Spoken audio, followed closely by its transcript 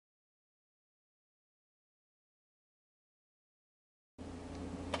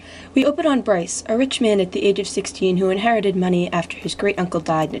We open on Bryce, a rich man at the age of 16 who inherited money after his great-uncle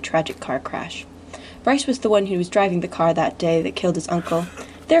died in a tragic car crash. Bryce was the one who was driving the car that day that killed his uncle.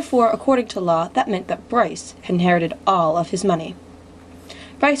 Therefore, according to law, that meant that Bryce had inherited all of his money.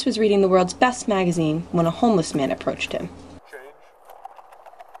 Bryce was reading the world's best magazine when a homeless man approached him. Change?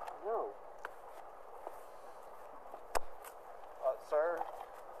 No. Sir?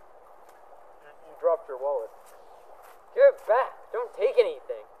 You dropped your wallet. Give it back. Don't take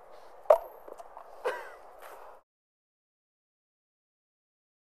anything.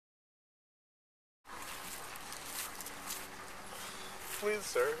 Please,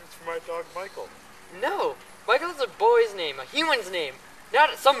 sir. It's for my dog, Michael. No. Michael's a boy's name, a human's name.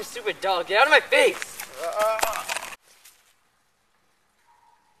 Not some stupid dog. Get out of my face.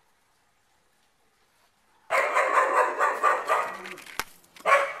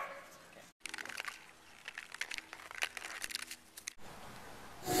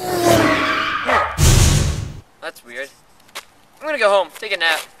 That's weird. I'm gonna go home, take a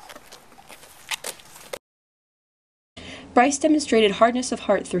nap. Bryce demonstrated hardness of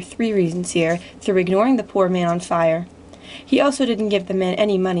heart through 3 reasons here, through ignoring the poor man on fire. He also didn't give the man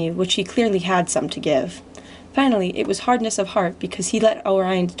any money, which he clearly had some to give. Finally, it was hardness of heart because he let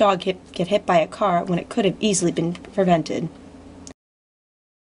Orion's dog get hit by a car when it could have easily been prevented.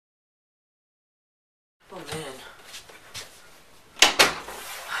 Oh man.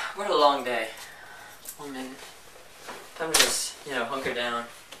 What a long day. Oh man. Time to just, hunker down.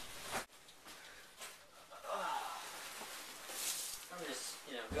 I'm just,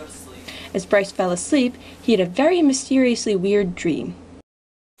 go to sleep. As Bryce fell asleep, he had a very mysteriously weird dream.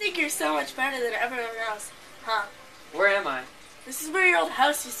 I think you're so much better than everyone else, huh? Where am I? This is where your old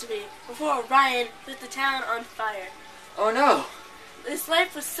house used to be, before Orion lit the town on fire. Oh no! This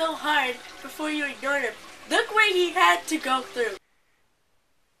life was so hard before you ignored him. Look what he had to go through.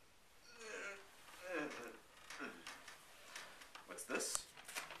 What's this?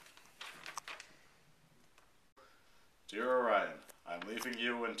 Dear Orion, I'm leaving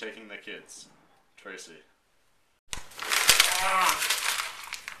you and taking the kids. Tracy.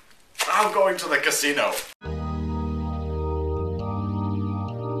 I'm going to the casino.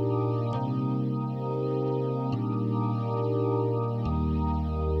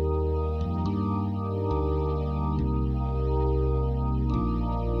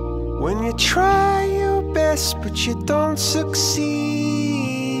 When you try your best but you don't succeed,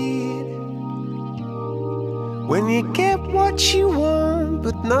 when you get what you want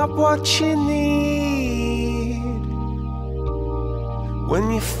but not what you need,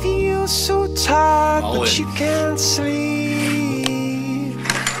 when you feel so tired but you can't sleep,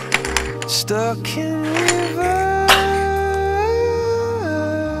 stuck in reverse,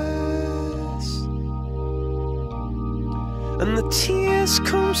 and the tears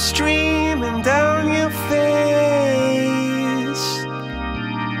come streaming down your face,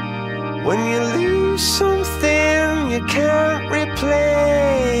 when you lose something you can't replace,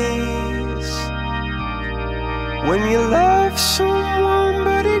 when you love someone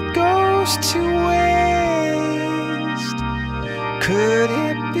but it goes to waste, could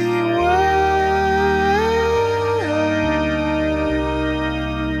it be worse?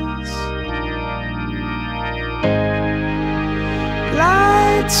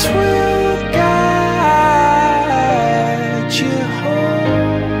 Lights will guide you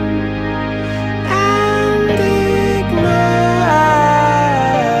home and ignite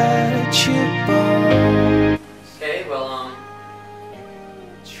your bones. Okay, well,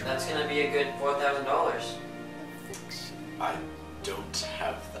 that's gonna be a good $4,000. I don't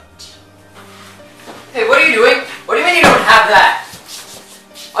have that. Hey, what are you doing? What do you mean you don't have that?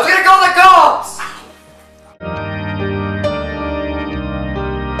 I'm gonna call the cops!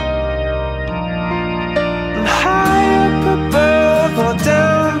 High up above or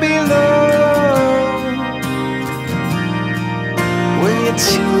down below, when you're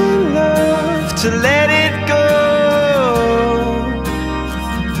too in love to let it go,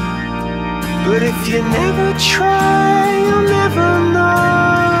 but if you never try you'll never know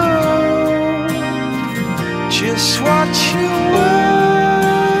just what you were.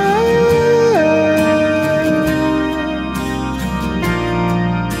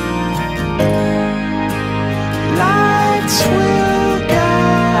 Lights will guide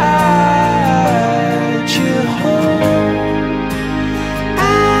you home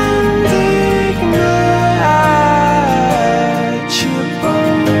and ignite your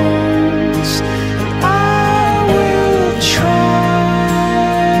bones, and I will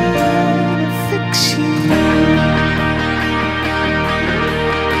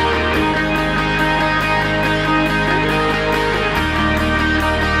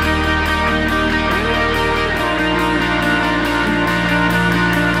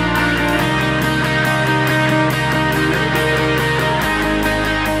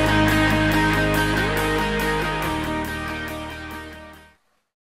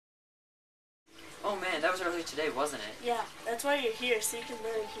today, wasn't it? Yeah, that's why you're here, so you can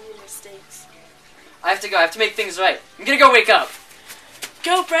learn from your mistakes. I have to go. I have to make things right. I'm gonna go wake up.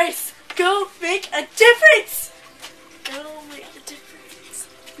 Go, Bryce! Go make a difference! Go make a difference.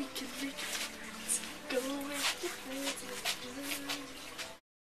 We can make a difference. Go make a difference.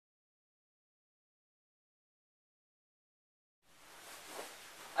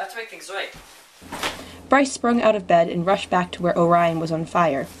 I have to make things right. Bryce sprung out of bed and rushed back to where Orion was on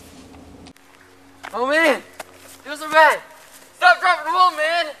fire. Oh man! Feels so bad! Stop dropping the ball,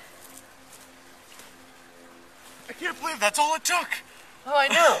 man! I can't believe that's all it took. Oh, I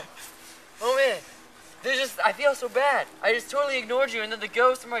know! Oh man! I feel so bad. I just totally ignored you, and then the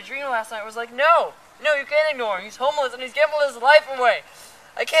ghost in my dream last night was like, no! No, you can't ignore him. He's homeless and he's giving his life away.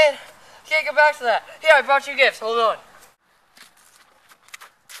 I can't go back to that. Here, I brought you gifts. Hold on.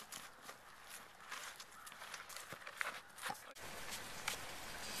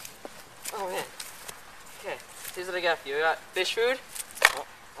 Oh man. Okay, here's what I got for you. I got fish food.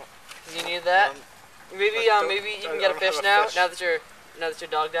 You need that? Maybe you can get a fish now. Now that your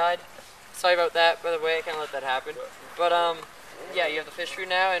dog died. Sorry about that. By the way, I can't let that happen. But yeah, you have the fish food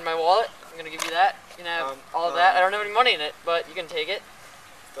now in my wallet. I'm gonna give you that. You can have all of that. I don't have any money in it, but you can take it.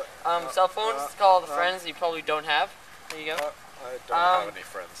 Cell phones to call all the friends you probably don't have. There you go. I don't have any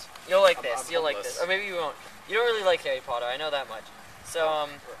friends. You'll like this. I'm You'll like homeless. this. Or maybe you won't. You don't really like Harry Potter. I know that much. So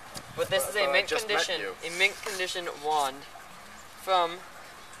but this is a mint condition. A mint condition wand from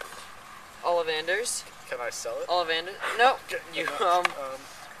Ollivanders. Can I sell it? Ollivanders. No. You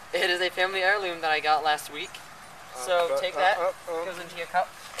It is a family heirloom that I got last week. So take that. Goes into your cup.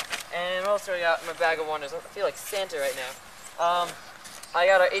 And what else do I got in my bag of wonders? I feel like Santa right now. I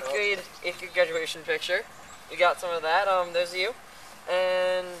got our 8th grade graduation picture. We got some of that. There's you.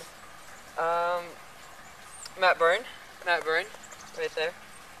 And Matt Byrne, right there.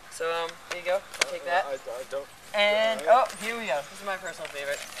 So here you go. Take that. I don't. And oh, here we go. This is my personal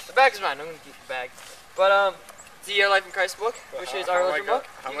favorite. The bag is mine. I'm gonna keep the bag. But the Your Life in Christ book, which is our religion book.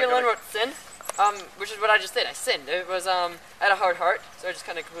 You can learn about sin. Which is what I just did. I sinned. It was I had a hard heart, so I just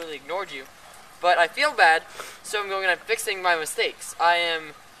kind of completely ignored you. But I feel bad, so I'm going and I'm fixing my mistakes. I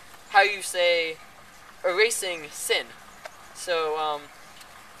am, how you say, erasing sin. So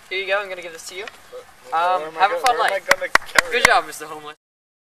here you go. I'm gonna give this to you. Have a fun life. Good job, Mr. Homeless.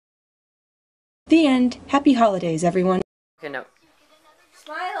 The end. Happy holidays, everyone. Okay, no.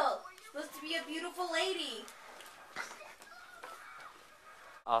 Smile! You're supposed to be a beautiful lady.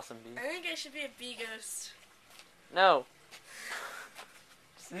 Awesome, dude. I think I should be a bee ghost. No.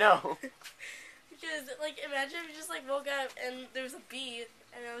 No. Because, like, imagine if you just, like, woke up and there was a bee,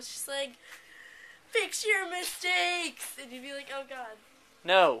 and I was just like, fix your mistakes! And you'd be like, oh god.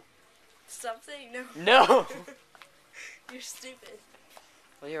 No. Stop saying no. No. You're stupid.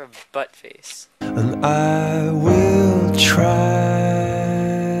 Well, you're a butt face. And I will try